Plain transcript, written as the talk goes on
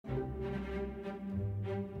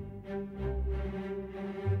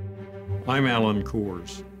I'm Alan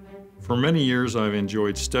Coors. For many years, I've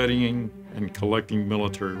enjoyed studying and collecting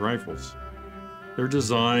military rifles. Their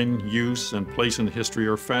design, use, and place in history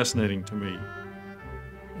are fascinating to me.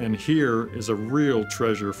 And here is a real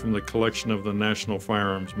treasure from the collection of the National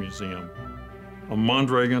Firearms Museum, a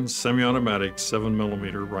Mondragon semi-automatic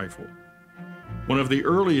 7mm rifle. One of the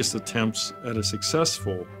earliest attempts at a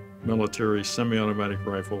successful military semi-automatic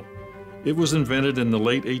rifle, it was invented in the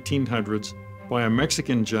late 1800s by a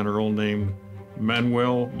Mexican general named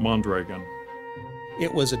Manuel Mondragon.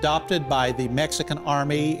 It was adopted by the Mexican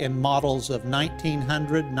Army in models of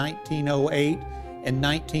 1900, 1908, and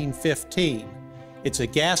 1915. It's a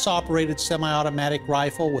gas-operated semi-automatic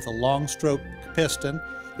rifle with a long-stroke piston.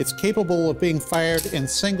 It's capable of being fired in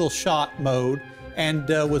single-shot mode and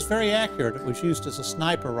was very accurate. It was used as a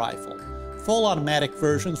sniper rifle. Full automatic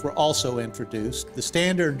versions were also introduced. The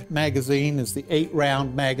standard magazine is the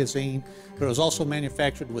 8-round magazine, but it was also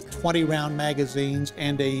manufactured with 20-round magazines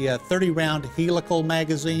and a 30-round helical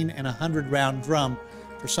magazine and a 100-round drum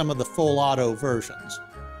for some of the full auto versions.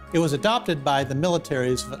 It was adopted by the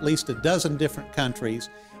militaries of at least a dozen different countries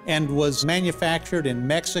and was manufactured in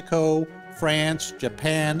Mexico, France,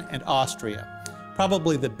 Japan, and Austria.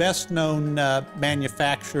 Probably the best-known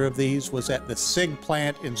manufacturer of these was at the SIG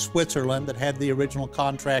plant in Switzerland that had the original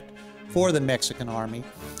contract for the Mexican Army.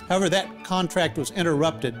 However, that contract was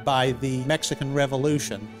interrupted by the Mexican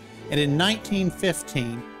Revolution, and in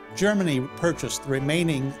 1915, Germany purchased the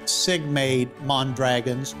remaining SIG-made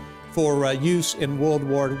Mondragons for use in World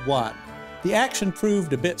War I. The action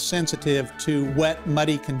proved a bit sensitive to wet,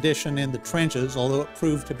 muddy condition in the trenches, although it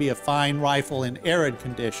proved to be a fine rifle in arid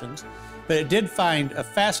conditions. But it did find a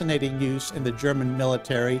fascinating use in the German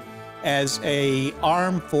military as an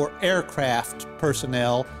arm for aircraft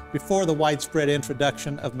personnel before the widespread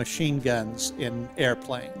introduction of machine guns in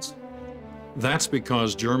airplanes. That's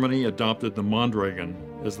because Germany adopted the Mondragon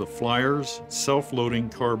as the Flyer's self-loading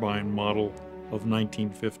carbine model of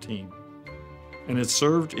 1915. And it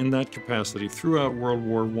served in that capacity throughout World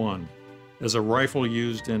War I as a rifle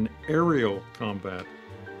used in aerial combat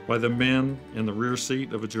by the men in the rear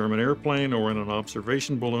seat of a German airplane or in an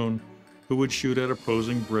observation balloon who would shoot at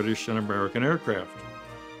opposing British and American aircraft.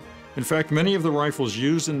 In fact, many of the rifles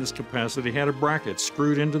used in this capacity had a bracket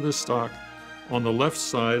screwed into the stock on the left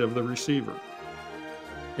side of the receiver.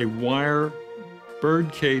 A wire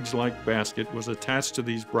bird cage-like basket was attached to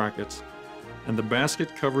these brackets, and the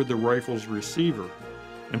basket covered the rifle's receiver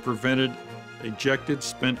and prevented ejected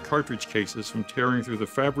spent cartridge cases from tearing through the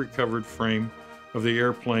fabric-covered frame of the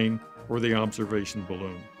airplane or the observation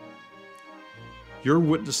balloon. You're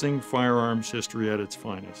witnessing firearms history at its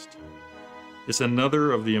finest. It's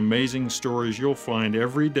another of the amazing stories you'll find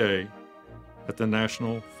every day at the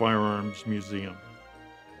National Firearms Museum.